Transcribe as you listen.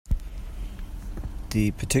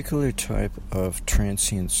The particular type of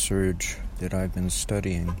transient surge that I've been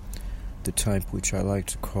studying, the type which I like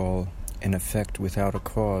to call an effect without a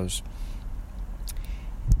cause,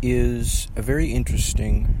 is a very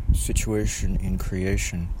interesting situation in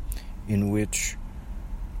creation in which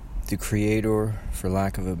the creator, for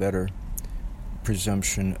lack of a better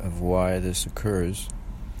presumption of why this occurs,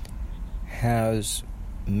 has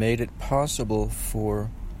made it possible for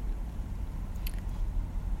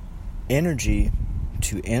energy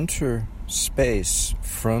to enter space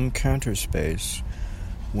from counter space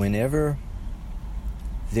whenever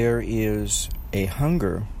there is a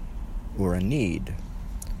hunger or a need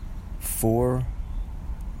for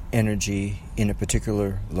energy in a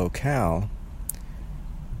particular locale,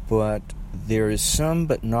 but there is some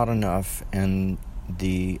but not enough, and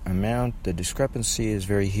the discrepancy is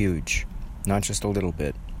very huge, not just a little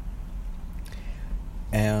bit.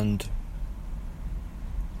 And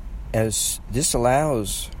as this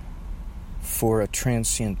allows for a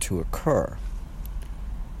transient to occur,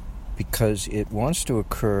 because it wants to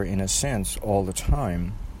occur in a sense all the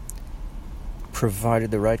time, provided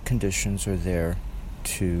the right conditions are there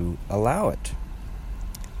to allow it.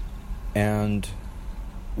 And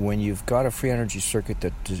when you've got a free energy circuit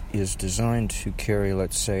that is designed to carry,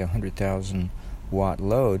 let's say, 100,000 watt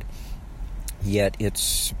load, yet it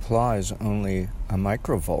supplies only a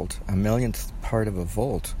microvolt, a millionth part of a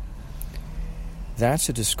volt, that's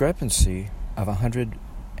a discrepancy of 100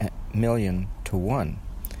 million to 1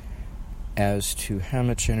 as to how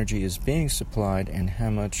much energy is being supplied and how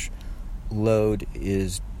much load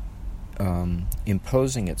is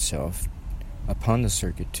imposing itself upon the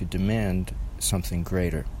circuit to demand something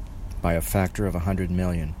greater by a factor of 100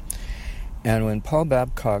 million. And when Paul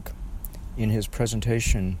Babcock, in his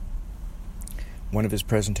presentation, one of his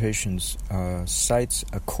presentations, cites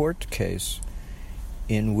a court case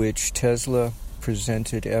in which Tesla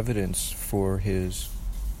presented evidence for his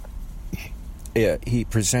he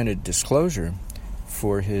presented disclosure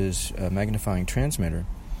for his magnifying transmitter,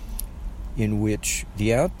 in which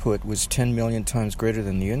the output was 10 million times greater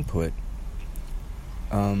than the input.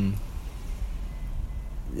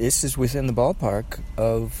 This is within the ballpark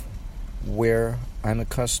of where I'm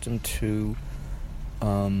accustomed to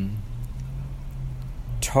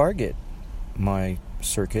target my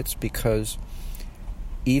circuits, because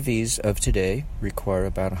EVs of today require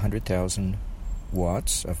about 100,000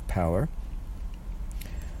 watts of power,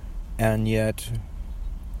 and yet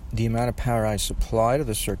the amount of power I supply to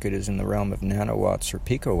the circuit is in the realm of nanowatts or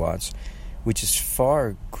picowatts, which is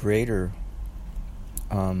far greater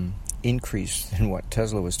increase than what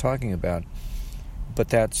Tesla was talking about. But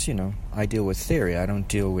that's, I deal with theory. I don't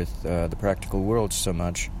deal with the practical world so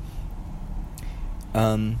much.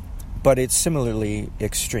 But it's similarly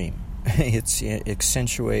extreme. It's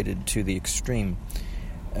accentuated to the extreme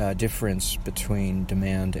difference between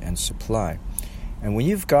demand and supply. And when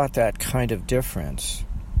you've got that kind of difference,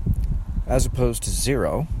 as opposed to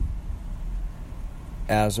 0,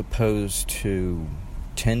 as opposed to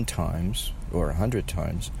 10 times or 100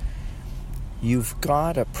 times, you've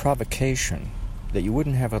got a provocation that you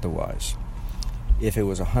wouldn't have otherwise. If it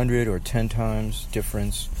was 100 or 10 times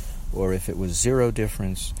difference, or if it was 0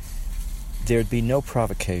 difference, there'd be no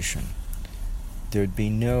provocation. There'd be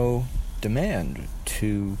no demand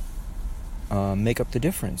to make up the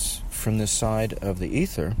difference from the side of the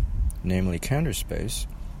ether, namely counter space,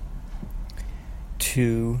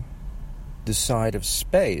 to the side of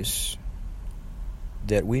space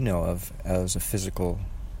that we know of as a physical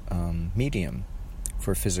medium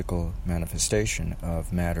for physical manifestation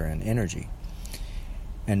of matter and energy.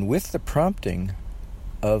 And with the prompting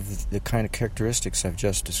of the kind of characteristics I've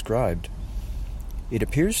just described, it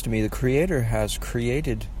appears to me the Creator has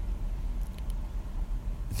created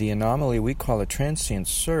the anomaly we call a transient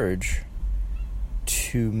surge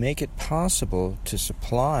to make it possible to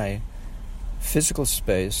supply physical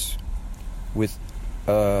space with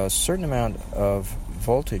a certain amount of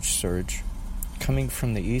voltage surge coming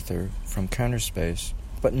from the ether, from counter space,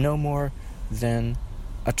 but no more than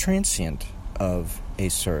a transient of a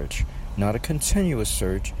surge. Not a continuous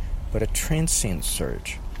surge, but a transient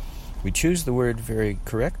surge. We choose the word very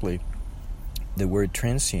correctly, the word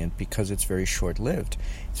transient, because it's very short-lived.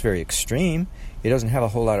 It's very extreme. It doesn't have a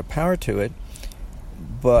whole lot of power to it,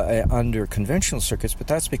 but under conventional circuits, but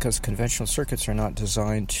that's because conventional circuits are not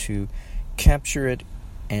designed to capture it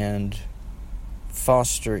and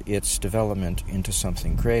foster its development into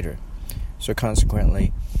something greater. So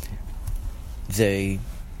consequently, they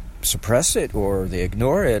suppress it, or they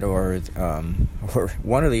ignore it, or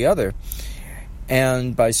one or the other.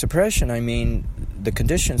 And by suppression, I mean the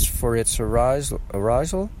conditions for its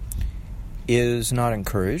arisal is not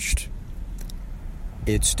encouraged.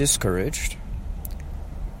 It's discouraged.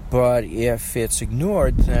 But if it's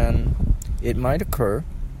ignored, then it might occur,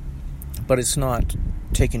 but it's not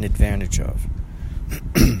taken advantage of.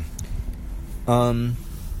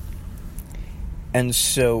 And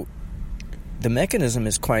so the mechanism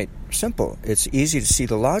is quite simple. It's easy to see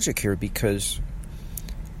the logic here because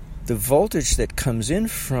the voltage that comes in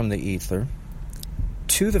from the ether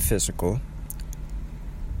to the physical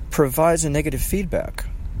provides a negative feedback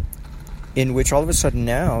in which all of a sudden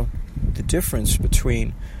now the difference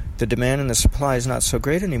between the demand and the supply is not so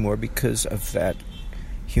great anymore because of that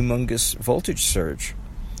humongous voltage surge.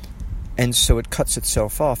 And so it cuts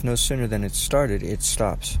itself off. No sooner than it started, it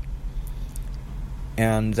stops.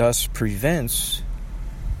 And thus prevents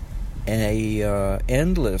a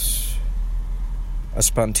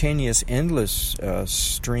spontaneous, endless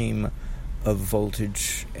stream of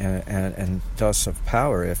voltage and thus of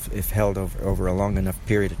power, if held over a long enough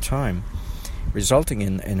period of time, resulting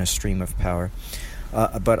in a stream of power.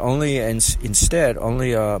 But only instead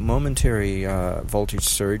only a momentary voltage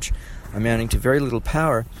surge amounting to very little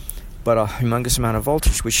power, but a humongous amount of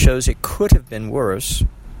voltage, which shows it could have been worse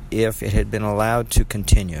if it had been allowed to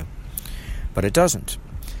continue. But it doesn't.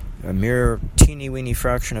 A mere teeny-weeny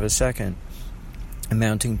fraction of a second,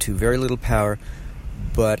 amounting to very little power,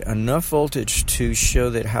 but enough voltage to show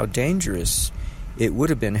that how dangerous it would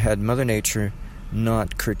have been had Mother Nature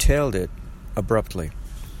not curtailed it abruptly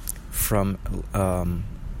from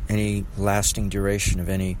any lasting duration of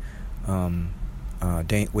any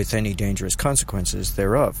with any dangerous consequences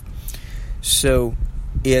thereof. So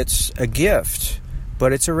it's a gift,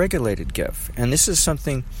 but it's a regulated gift. And this is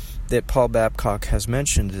something that Paul Babcock has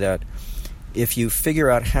mentioned, that if you figure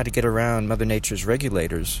out how to get around Mother Nature's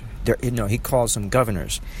regulators, he calls them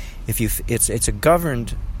governors. It's a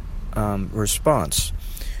governed response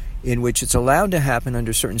in which it's allowed to happen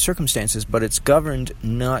under certain circumstances, but it's governed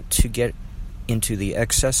not to get into the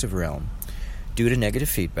excessive realm due to negative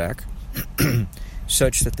feedback,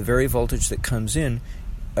 such that the very voltage that comes in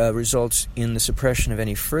results in the suppression of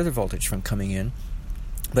any further voltage from coming in.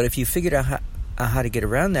 But if you figured out how to get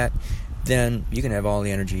around that, then you can have all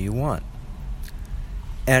the energy you want.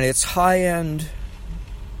 And it's high-end,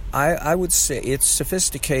 I would say it's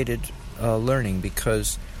sophisticated learning,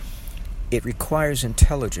 because it requires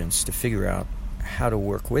intelligence to figure out how to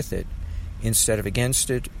work with it instead of against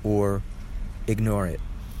it or ignore it.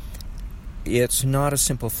 It's not a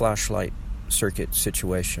simple flashlight circuit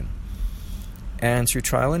situation. And through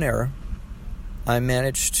trial and error, I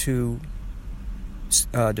managed to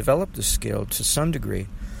develop the skill to some degree,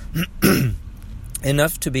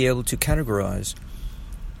 enough to be able to categorize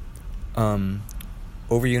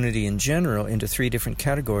over unity in general into 3 different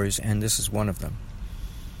categories, and this is one of them,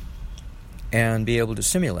 and be able to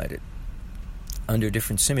simulate it under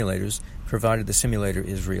different simulators, provided the simulator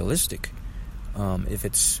is realistic, if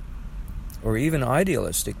it's, or even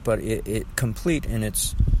idealistic, but it complete in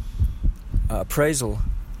its appraisal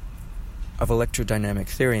of electrodynamic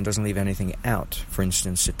theory and doesn't leave anything out. For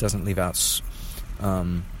instance, it doesn't leave out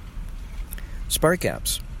spark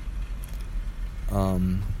gaps.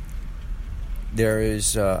 There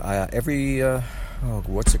is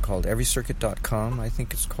what's it called? Everycircuit.com, I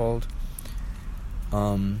think it's called.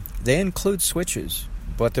 They include switches,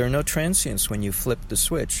 but there are no transients when you flip the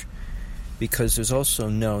switch, because there's also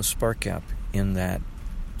no spark gap in that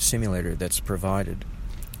simulator that's provided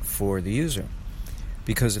for the user.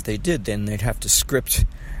 Because if they did, then they'd have to script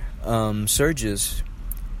surges,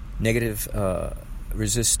 negative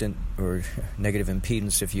resistant or negative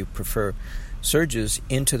impedance, if you prefer, surges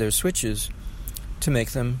into their switches to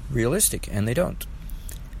make them realistic, and they don't.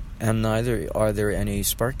 And neither are there any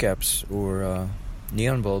spark gaps or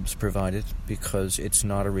neon bulbs provided, because it's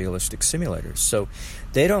not a realistic simulator. So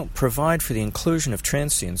they don't provide for the inclusion of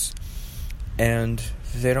transients, and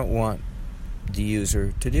they don't want the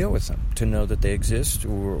user to deal with them, to know that they exist,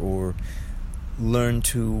 or learn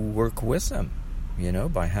to work with them,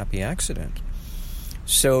 by happy accident.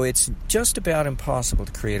 So it's just about impossible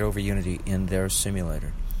to create over unity in their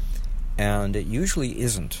simulator. And it usually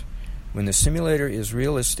isn't. When the simulator is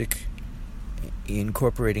realistic,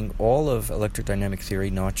 incorporating all of electrodynamic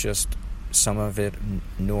theory, not just some of it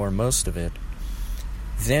nor most of it,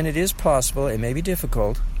 then it is possible. It may be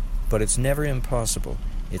difficult, but it's never impossible.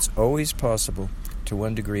 It's always possible to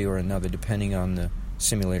one degree or another, depending on the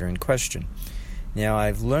simulator in question. Now,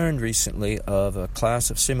 I've learned recently of a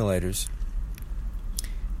class of simulators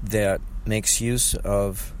that makes use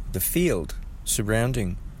of the field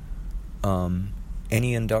surrounding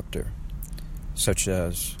any inductor, such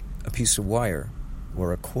as a piece of wire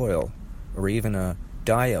or a coil or even a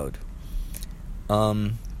diode.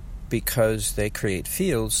 because they create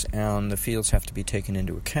fields, and the fields have to be taken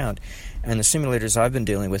into account. And the simulators I've been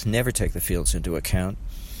dealing with never take the fields into account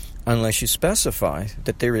unless you specify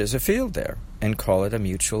that there is a field there and call it a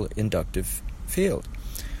mutual inductive field.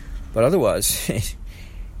 But otherwise,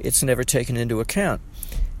 it's never taken into account.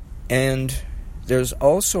 And there's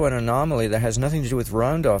also an anomaly that has nothing to do with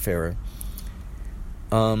round-off error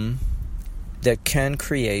that can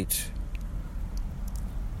create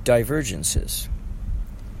divergences.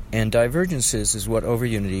 And divergences is what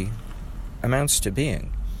overunity amounts to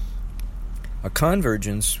being. A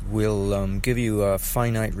convergence will give you a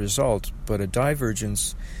finite result, but a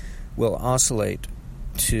divergence will oscillate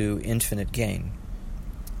to infinite gain,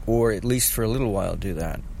 or at least for a little while do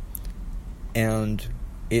that. And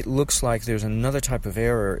it looks like there's another type of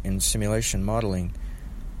error in simulation modeling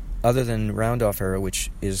other than round-off error,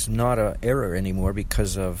 which is not an error anymore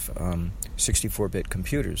because of 64-bit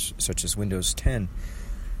computers, such as Windows 10,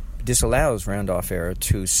 disallows round-off error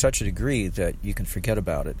to such a degree that you can forget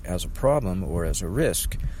about it as a problem or as a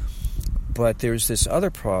risk. But there's this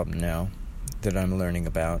other problem now that I'm learning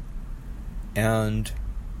about, and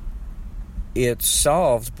it's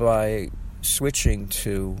solved by switching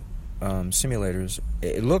to simulators.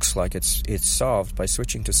 It looks like it's solved by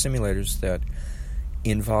switching to simulators that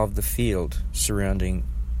involve the field surrounding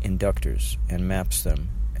inductors and maps them.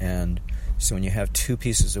 And so when you have two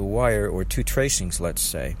pieces of wire, or two tracings, let's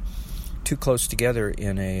say, too close together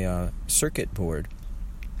in a circuit board,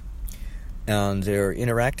 and they're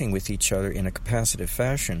interacting with each other in a capacitive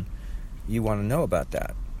fashion, you want to know about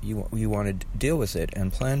that. You want to deal with it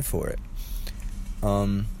and plan for it.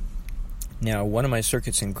 Now, one of my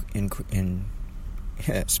circuits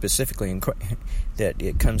specifically that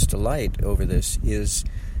it comes to light over this is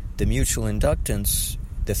the mutual inductance,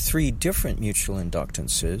 the three different mutual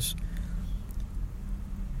inductances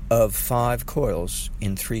of 5 coils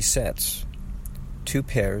in 3 sets, 2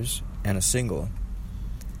 pairs and a single,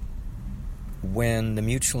 when the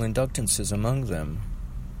mutual inductances among them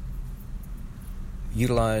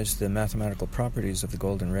utilize the mathematical properties of the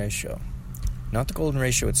golden ratio. Not the golden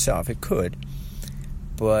ratio itself, it could,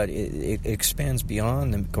 but it expands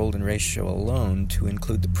beyond the golden ratio alone to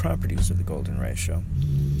include the properties of the golden ratio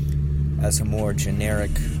as a more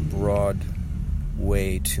generic, broad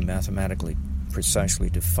way to mathematically precisely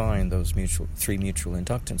define those three mutual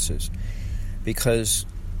inductances, because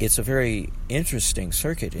it's a very interesting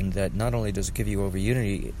circuit in that not only does it give you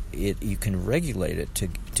overunity, you can regulate it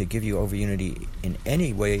to give you overunity in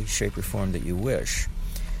any way, shape, or form that you wish,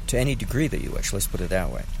 to any degree that you wish, let's put it that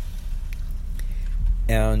way,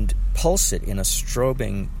 and pulse it in a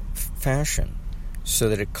strobing fashion so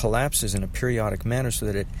that it collapses in a periodic manner, so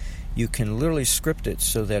that you can literally script it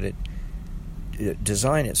so that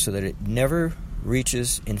design it so that it never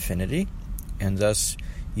reaches infinity, and thus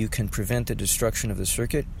you can prevent the destruction of the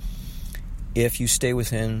circuit if you stay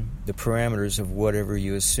within the parameters of whatever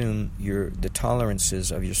you assume the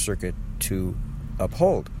tolerances of your circuit to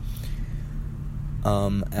uphold.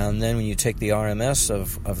 And then when you take the RMS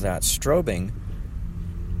of that strobing,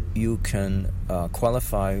 you can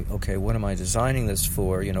qualify, okay, what am I designing this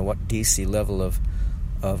for? What DC level of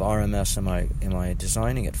RMS am I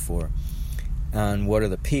designing it for? And what are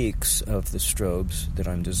the peaks of the strobes that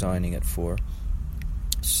I'm designing it for,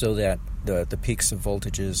 so that the peaks of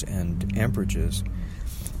voltages and amperages,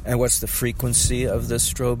 and what's the frequency of the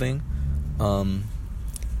strobing.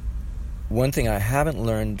 One thing I haven't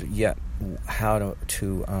learned yet how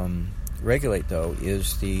to regulate, though,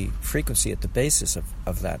 is the frequency at the basis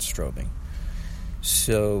of that strobing.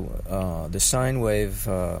 So the sine wave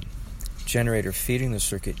generator feeding the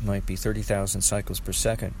circuit might be 30,000 cycles per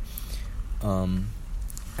second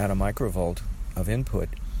at a microvolt of input,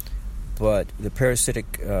 but the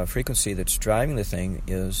parasitic frequency that's driving the thing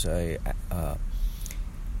is I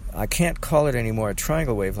can't call it anymore a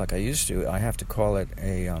triangle wave like I used to. I have to call it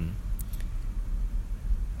a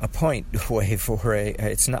point wave, or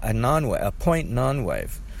it's not a non-wave, a point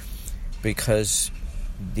non-wave, because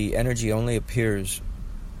the energy only appears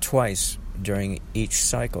twice during each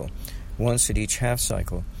cycle, once at each half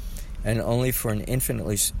cycle, and only for an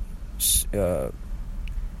infinitely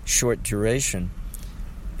short duration,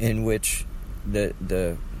 in which the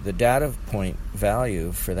data point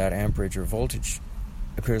value for that amperage or voltage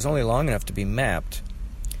appears only long enough to be mapped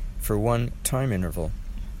for one time interval,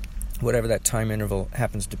 whatever that time interval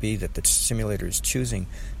happens to be that the simulator is choosing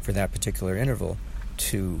for that particular interval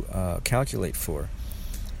to calculate for.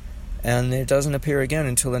 And it doesn't appear again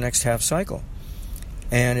until the next half cycle.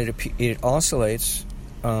 And it oscillates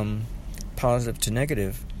positive to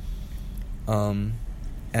negative, and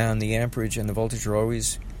the amperage and the voltage are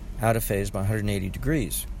always out of phase by 180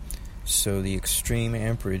 degrees. So the extreme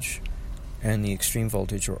amperage and the extreme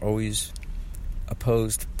voltage are always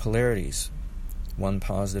opposed polarities, one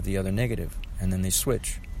positive, the other negative, and then they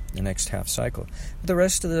switch the next half cycle. But the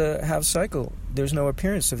rest of the half cycle, there's no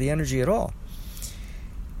appearance of the energy at all.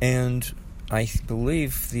 And I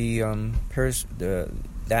believe the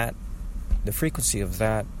frequency of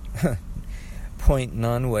that point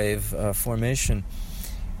non-wave formation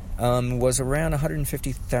was around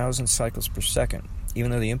 150,000 cycles per second,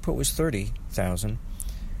 even though the input was 30,000,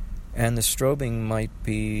 and the strobing might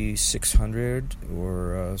be 600,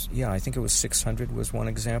 or I think it was 600 was one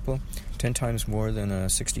example, 10 times more than a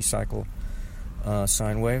 60-cycle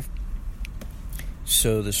sine wave.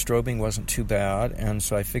 So the strobing wasn't too bad, and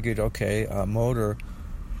so I figured, okay, a motor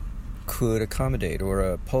could accommodate, or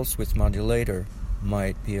a pulse width modulator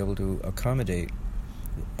might be able to accommodate,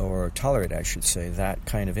 or tolerate, I should say, that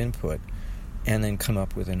kind of input, and then come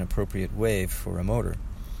up with an appropriate wave for a motor.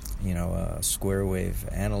 A square wave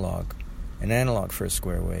analog, an analog for a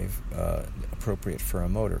square wave, appropriate for a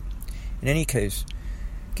motor. In any case,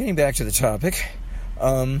 getting back to the topic,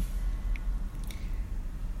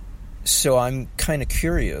 so I'm kind of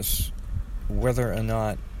curious whether or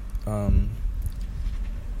not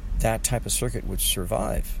that type of circuit would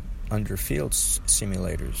survive under field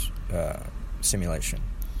simulation.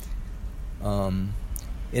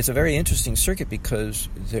 It's a very interesting circuit because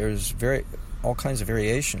there's all kinds of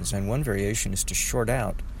variations, and one variation is to short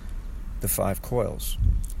out the 5 coils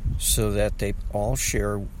so that they all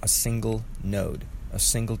share a single node, a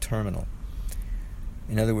single terminal.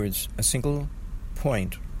 In other words, a single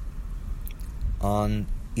point on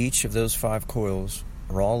each of those 5 coils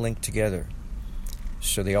are all linked together.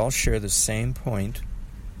 So they all share the same point,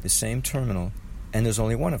 the same terminal, and there's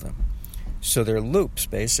only one of them. So they're loops,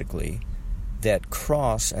 basically, that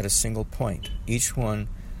cross at a single point. Each one,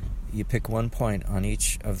 you pick one point on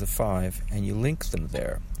each of the 5, and you link them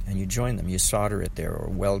there, and you join them. You solder it there, or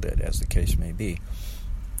weld it, as the case may be.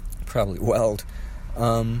 Probably weld.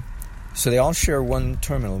 So they all share one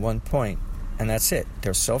terminal, one point, and that's it.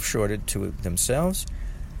 They're self-shorted to themselves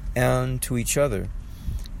and to each other.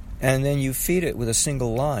 And then you feed it with a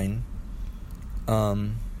single line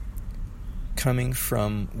coming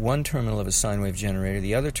from one terminal of a sine wave generator,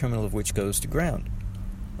 the other terminal of which goes to ground.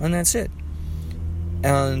 And that's it.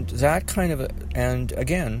 And that kind of and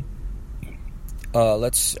again,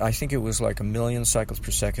 I think it was like 1 million cycles per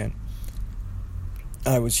second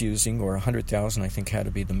I was using, or 100,000 I think had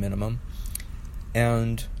to be the minimum.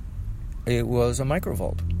 And it was a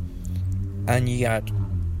microvolt. And yet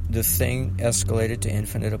the thing escalated to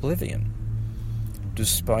infinite oblivion,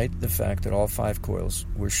 despite the fact that all 5 coils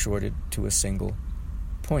were shorted to a single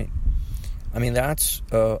point. I mean, that's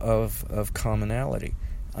of commonality.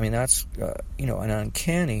 I mean, that's, an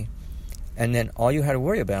uncanny. And then all you had to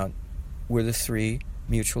worry about were the 3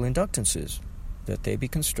 mutual inductances, that they be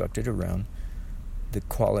constructed around the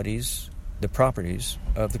qualities, the properties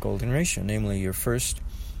of the golden ratio, namely your first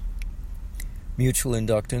mutual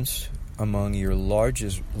inductance among your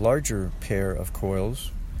larger pair of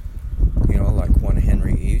coils, like 1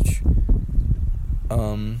 Henry each,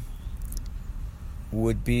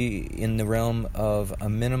 would be in the realm of a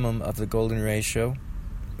minimum of the golden ratio,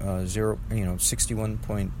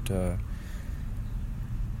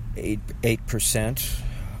 61.8%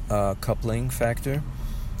 coupling factor,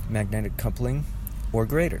 magnetic coupling, or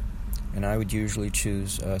greater. And I would usually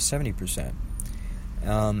choose 70%.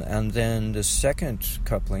 And then the second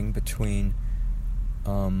coupling between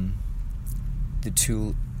the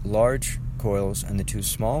 2 large coils and the 2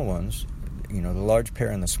 small ones, the large pair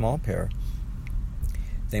and the small pair,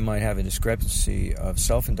 they might have a discrepancy of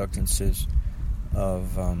self-inductances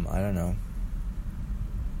of, if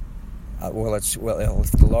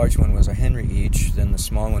the large one was 1 Henry each, then the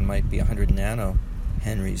small one might be 100 nano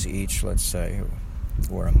Henries each, let's say,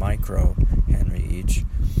 or a micro Henry each.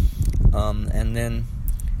 And then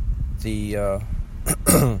the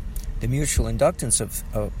the mutual inductance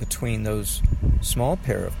of between those small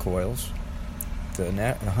pair of coils, the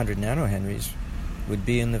 100 nanohenries, would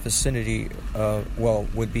be in the vicinity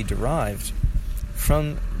would be derived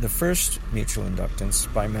from the first mutual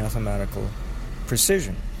inductance by mathematical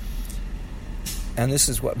precision. And this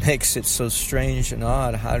is what makes it so strange and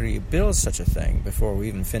odd. How do you build such a thing before we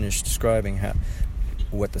even finish describing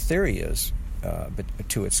what the theory is but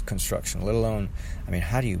to its construction, let alone,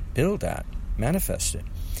 how do you build that, manifest it,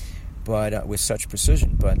 but with such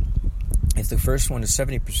precision? But if the first one is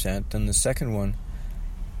 70%, then the second one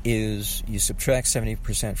is, you subtract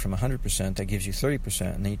 70% from 100%, that gives you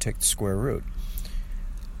 30%, and then you take the square root.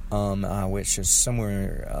 which is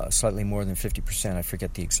somewhere slightly more than 50%. I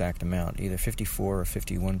forget the exact amount, either 54 or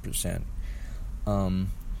 51%.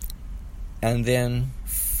 And then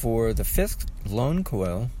for the fifth lone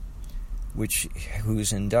coil, whose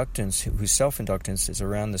self-inductance is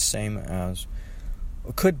around the same as,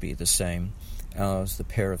 or could be the same as the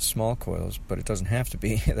pair of small coils, but it doesn't have to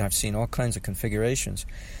be. I've seen all kinds of configurations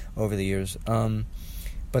over the years.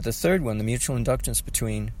 But the third one, the mutual inductance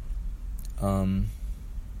between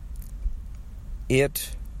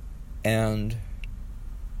it and...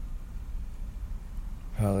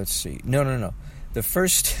 let's see. No. The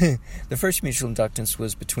first mutual inductance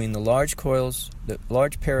was between the large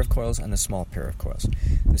pair of coils and the small pair of coils.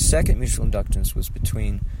 The second mutual inductance was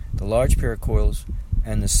between the large pair of coils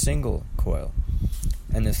and the single coil.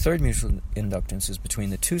 And the third mutual inductance is between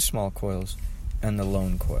the two small coils and the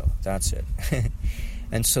lone coil. That's it.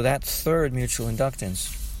 And so that third mutual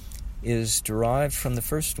inductance is derived from the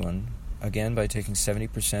first one, again by taking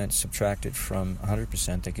 70% subtracted from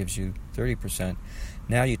 100%, that gives you 30%.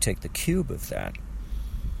 Now you take the cube of that,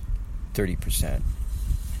 30%,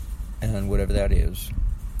 and whatever that is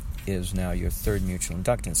now your third mutual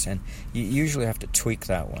inductance. And you usually have to tweak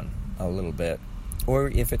that one a little bit. Or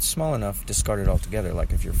if it's small enough, discard it altogether.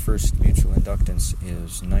 Like if your first mutual inductance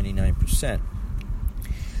is 99%,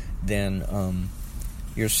 then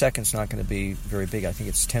your second's not going to be very big. I think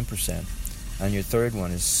it's 10%. And your third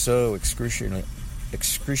one is so excruciatingly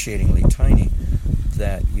tiny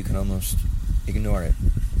that you can almost ignore it,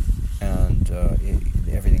 and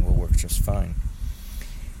everything will work just fine.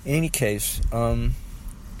 In any case,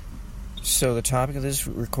 so the topic of this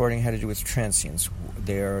recording had to do with transients.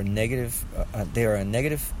 They are negative.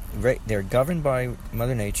 They're governed by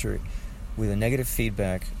Mother Nature with a negative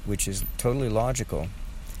feedback, which is totally logical,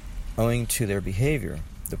 owing to their behavior.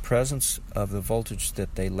 The presence of the voltage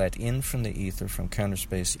that they let in from the ether, from counter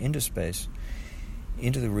space into space,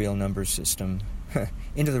 into the real number system,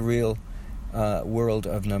 into the real world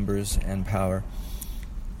of numbers and power,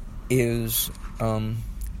 is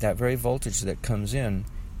that very voltage that comes in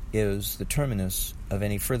is the terminus of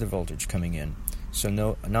any further voltage coming in. So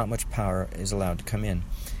not much power is allowed to come in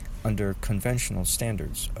under conventional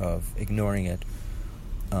standards of ignoring it,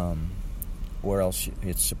 or else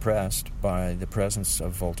it's suppressed by the presence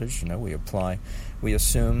of voltage. We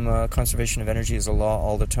assume conservation of energy is a law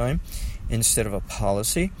all the time instead of a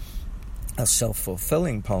policy, a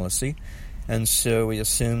self-fulfilling policy. And so we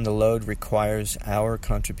assume the load requires our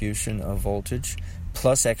contribution of voltage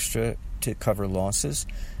plus extra to cover losses.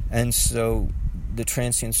 And so the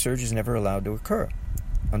transient surge is never allowed to occur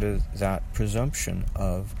under that presumption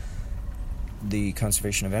of the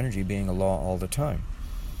conservation of energy being a law all the time.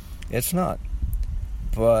 It's not.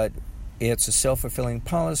 But it's a self-fulfilling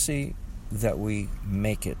policy that we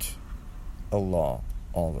make it a law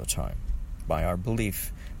all the time by our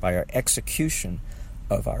belief, by our execution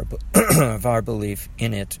of our belief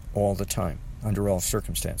in it all the time, under all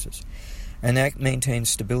circumstances. And that maintains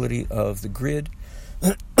stability of the grid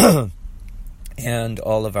and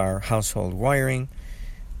all of our household wiring,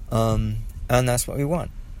 and that's what we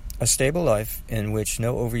want. A stable life in which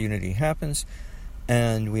no overunity happens,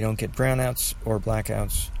 and we don't get brownouts or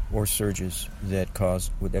blackouts or surges that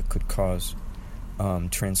could cause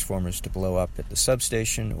transformers to blow up at the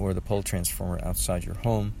substation or the pole transformer outside your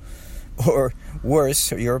home, or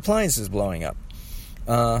worse, your appliances blowing up.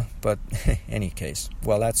 But in any case,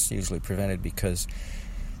 well, that's usually prevented because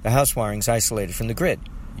the house wiring's isolated from the grid,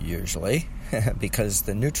 usually, because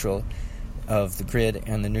the neutral of the grid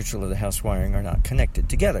and the neutral of the house wiring are not connected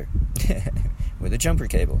together with a jumper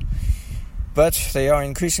cable. But they are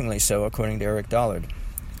increasingly so, according to Eric Dollard.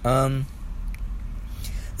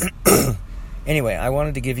 Anyway, I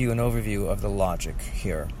wanted to give you an overview of the logic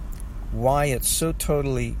here. Why it's so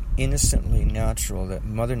totally innocently natural that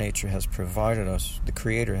Mother Nature has provided us, the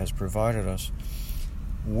Creator has provided us,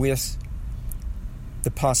 with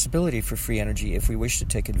the possibility for free energy if we wish to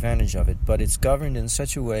take advantage of it. But it's governed in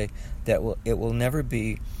such a way that it will never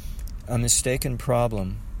be a mistaken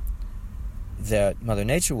problem that Mother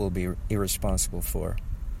Nature will be irresponsible for.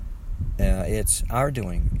 It's our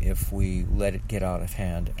doing if we let it get out of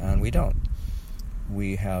hand, and we don't.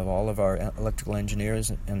 We have all of our electrical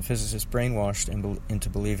engineers and physicists brainwashed into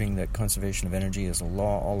believing that conservation of energy is a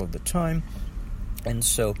law all of the time, and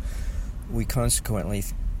so we consequently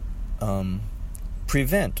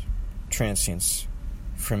prevent transients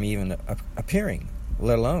from even appearing,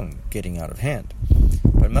 let alone getting out of hand.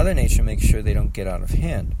 But Mother Nature makes sure they don't get out of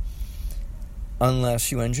hand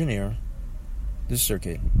unless you engineer the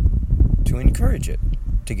circuit to encourage it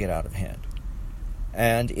to get out of hand.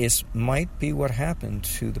 And it might be what happened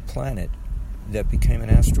to the planet that became an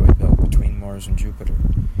asteroid belt between Mars and Jupiter,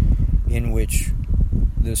 in which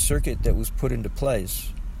the circuit that was put into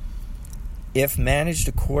place, if managed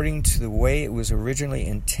according to the way it was originally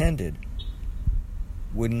intended,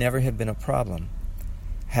 would never have been a problem.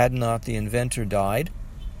 Had not the inventor died,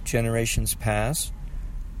 generations passed,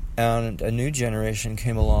 and a new generation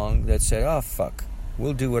came along that said, oh, fuck,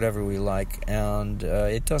 we'll do whatever we like, and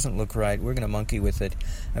it doesn't look right, we're going to monkey with it,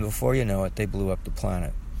 and before you know it, they blew up the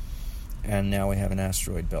planet. And now we have an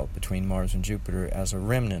asteroid belt between Mars and Jupiter as a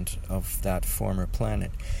remnant of that former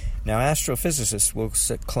planet. Now, astrophysicists will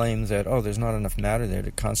claim that, there's not enough matter there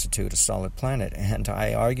to constitute a solid planet. And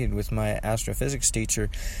I argued with my astrophysics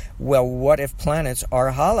teacher, well, what if planets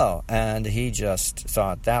are hollow? And he just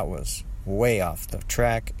thought that was way off the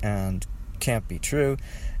track and can't be true.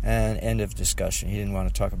 And end of discussion. He didn't want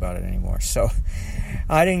to talk about it anymore. So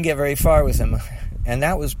I didn't get very far with him. And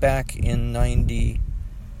that was back in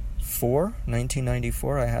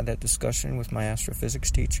 1994, I had that discussion with my astrophysics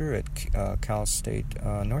teacher at Cal State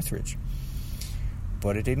Northridge.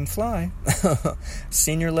 But it didn't fly.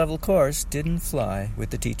 Senior level course didn't fly with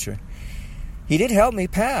the teacher. He did help me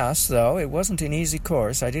pass, though. It wasn't an easy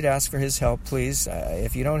course. I did ask for his help. Please,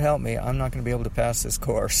 if you don't help me, I'm not going to be able to pass this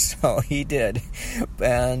course. So he did.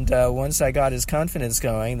 And once I got his confidence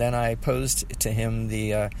going, then I posed to him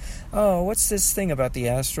the, what's this thing about the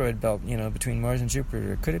asteroid belt, between Mars and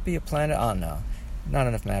Jupiter? Could it be a planet? Oh, no. Not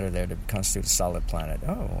enough matter there to constitute a solid planet.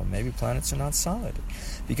 Oh, well, maybe planets are not solid.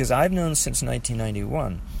 Because I've known since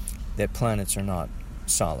 1991 that planets are not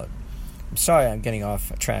solid. I'm sorry I'm getting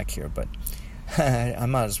off track here, but I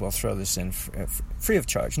might as well throw this in free of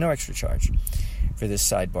charge, no extra charge, for this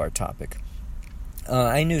sidebar topic.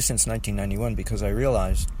 I knew since 1991 because I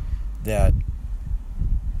realized that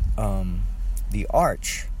the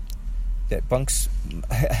arch that Bunks,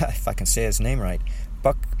 if I can say his name right,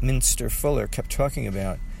 Buckminster Fuller kept talking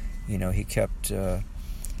about, he kept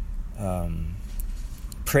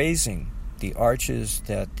praising the arches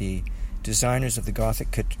that the designers of the Gothic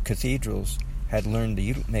cathedrals had learned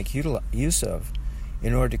to make use of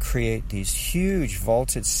in order to create these huge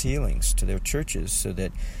vaulted ceilings to their churches so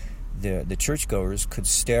that the churchgoers could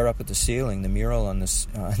stare up at the ceiling, the mural on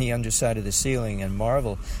the underside of the ceiling, and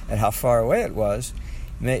marvel at how far away it was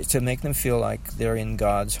to make them feel like they're in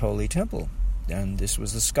God's holy temple. And this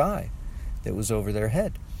was the sky that was over their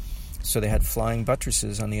head. So they had flying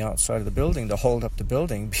buttresses on the outside of the building to hold up the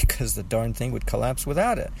building because the darn thing would collapse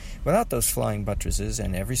without those flying buttresses,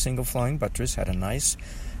 and every single flying buttress had a nice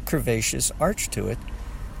curvaceous arch to it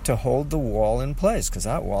to hold the wall in place, because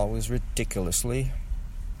that wall was ridiculously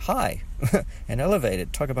high and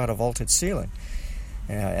elevated. Talk about a vaulted ceiling.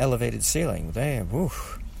 Elevated ceiling.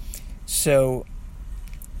 So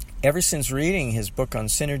ever since reading his book on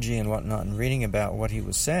synergy and whatnot and reading about what he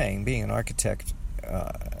was saying, being an architect,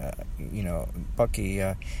 Bucky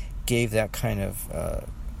gave that kind of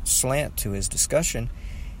slant to his discussion,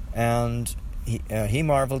 and he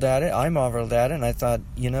marveled at it, I marveled at it, and I thought,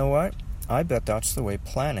 you know what? I bet that's the way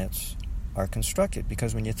planets are constructed,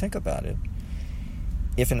 because when you think about it,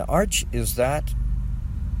 if an arch is that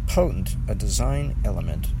potent a design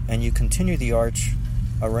element, and you continue the arch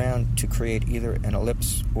around to create either an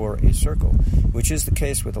ellipse or a circle, which is the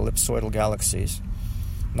case with ellipsoidal galaxies.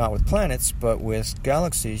 Not with planets, but with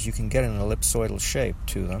galaxies, you can get an ellipsoidal shape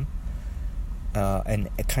to them, a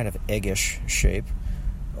kind of eggish shape,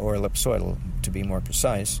 or ellipsoidal, to be more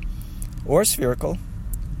precise, or spherical,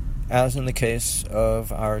 as in the case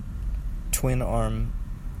of our twin-arm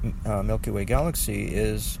Milky Way galaxy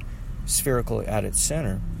is spherical at its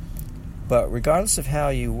center. But regardless of how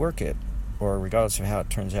you work it, or regardless of how it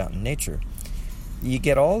turns out in nature, you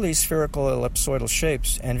get all these spherical ellipsoidal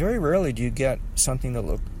shapes, and very rarely do you get something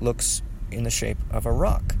that looks in the shape of a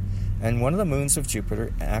rock. And one of the moons of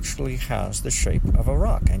Jupiter actually has the shape of a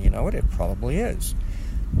rock, and you know what? It probably is.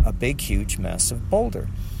 A big, huge, massive boulder.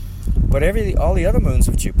 But all the other moons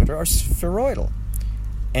of Jupiter are spheroidal,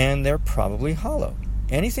 and they're probably hollow.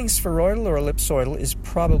 Anything spheroidal or ellipsoidal is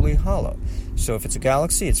probably hollow. So if it's a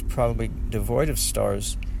galaxy, it's probably devoid of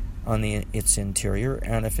stars on its interior,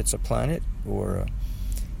 and if it's a planet or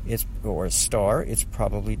a star, it's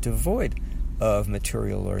probably devoid of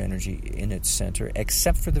material or energy in its center,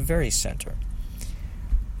 except for the very center.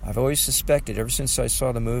 I've always suspected, ever since I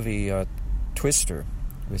saw the movie Twister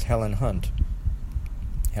with Helen Hunt.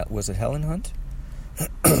 Was it Helen Hunt?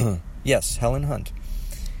 Yes, Helen Hunt.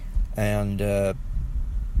 And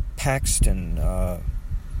Paxton,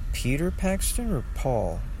 Peter Paxton or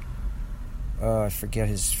Paul? I forget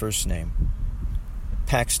his first name.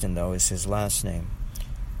 Paxton, though, is his last name.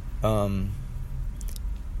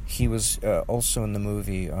 He was also in the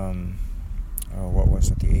movie what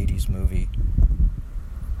was it, the 80s movie?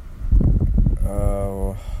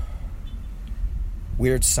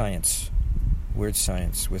 Weird Science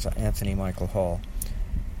with Anthony Michael Hall.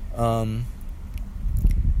 In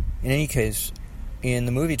any case, in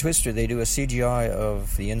the movie Twister, they do a CGI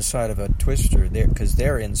of the inside of a twister there, because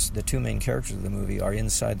the two main characters of the movie are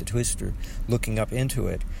inside the twister, looking up into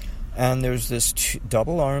it, and there's this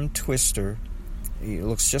double-armed twister. It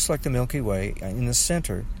looks just like the Milky Way in the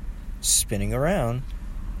center, spinning around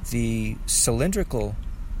the cylindrical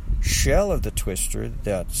shell of the twister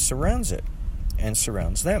that surrounds it and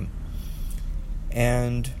surrounds them.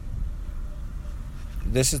 And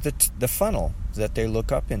this is the funnel that they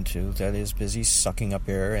look up into that is busy sucking up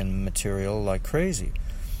air and material like crazy.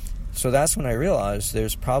 So that's when I realized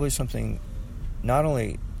there's probably something, not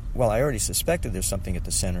only, well, I already suspected there's something at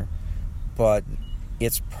the center, but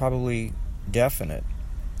it's probably definite,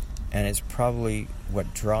 and it's probably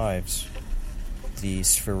what drives the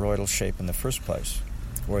spheroidal shape in the first place,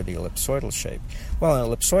 or the ellipsoidal shape. Well, an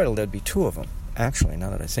ellipsoidal, there'd be two of them, actually, now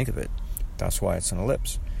that I think of it. That's why it's an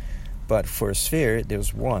ellipse. But for a sphere,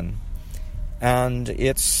 there's one. And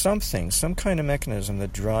it's some kind of mechanism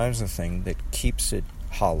that drives the thing that keeps it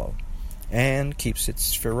hollow and keeps it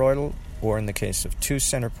spheroidal, or in the case of two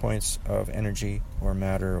center points of energy or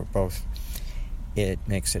matter or both, it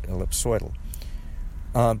makes it ellipsoidal.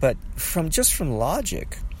 But from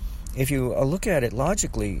logic, if you look at it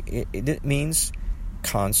logically, it means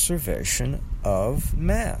conservation of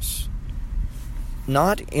mass.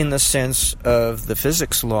 Not in the sense of the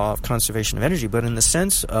physics law of conservation of energy, but in the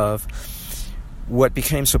sense of what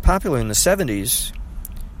became so popular in the 70s.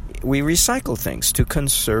 We recycle things to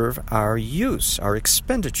conserve our use, our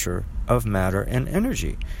expenditure of matter and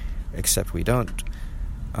energy. Except we don't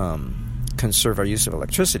conserve our use of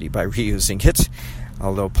electricity by reusing it,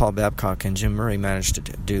 although Paul Babcock and Jim Murray managed to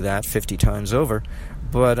do that 50 times over.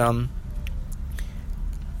 But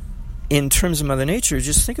in terms of Mother Nature,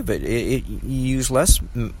 just think of it. You use less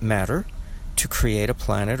matter to create a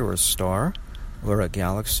planet or a star or a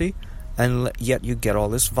galaxy, and yet you get all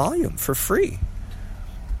this volume for free.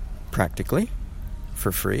 Practically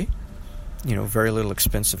for free. Very little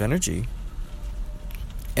expensive energy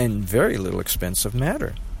and very little expensive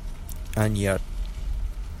matter. And yet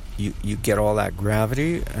you get all that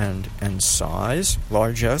gravity and size,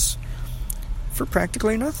 largesse, for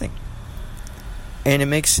practically nothing. And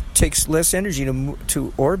it takes less energy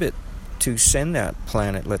to orbit, to send that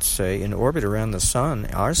planet, let's say, in orbit around the sun,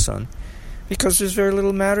 our sun, because there's very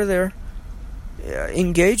little matter there,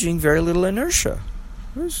 engaging very little inertia.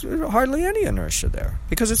 There's hardly any inertia there,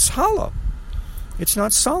 because it's hollow. It's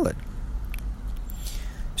not solid.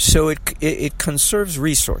 So it conserves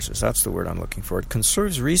resources. That's the word I'm looking for. It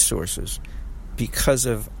conserves resources because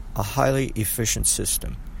of a highly efficient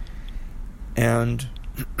system. And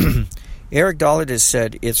Eric Dollard has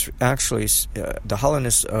said it's actually the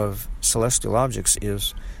hollowness of celestial objects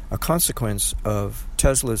is a consequence of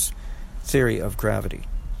Tesla's theory of gravity,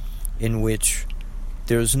 in which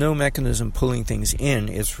there's no mechanism pulling things in.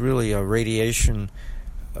 It's really a radiation,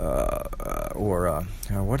 how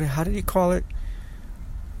did he call it?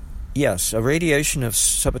 Yes, a radiation of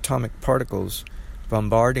subatomic particles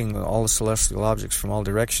bombarding all the celestial objects from all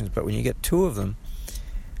directions. But when you get two of them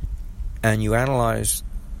and you analyze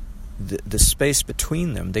the space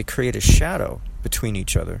between them, they create a shadow between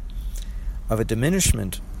each other of a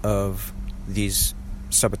diminishment of these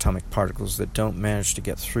subatomic particles that don't manage to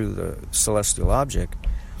get through the celestial object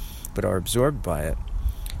but are absorbed by it,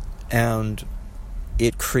 and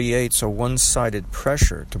it creates a one-sided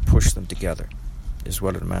pressure to push them together, is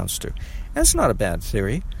what it amounts to. And it's not a bad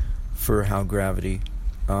theory for how gravity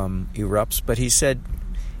erupts, but he said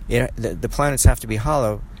the planets have to be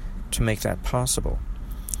hollow to make that possible.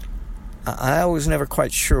 I was never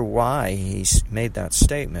quite sure why he made that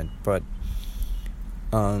statement, but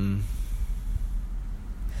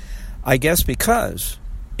I guess because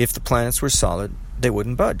if the planets were solid, they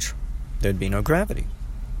wouldn't budge. There'd be no gravity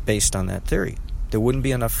based on that theory. There wouldn't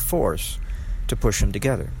be enough force to push them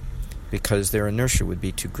together because their inertia would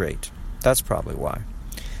be too great. That's probably why.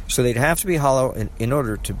 So they'd have to be hollow in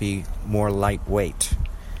order to be more lightweight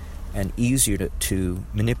and easier to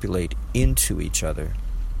manipulate into each other,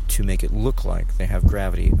 to make it look like they have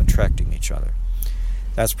gravity attracting each other.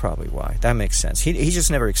 That's probably why. That makes sense. He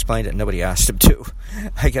just never explained it. Nobody asked him to.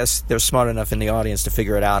 I guess they're smart enough in the audience to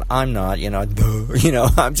figure it out. I'm not,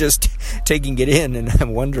 I'm just taking it in and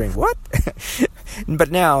I'm wondering, what?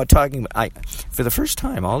 But now, for the first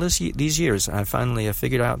time, all these years, I finally have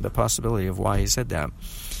figured out the possibility of why he said that,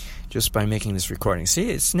 just by making this recording. See,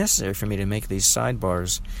 it's necessary for me to make these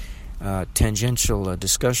sidebars tangential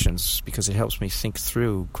discussions, because it helps me think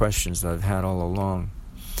through questions that I've had all along.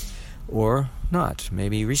 Or not,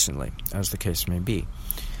 maybe recently, as the case may be.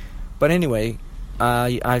 But anyway,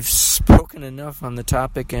 I've spoken enough on the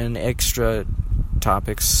topic and extra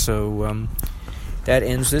topics, so that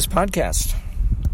ends this podcast.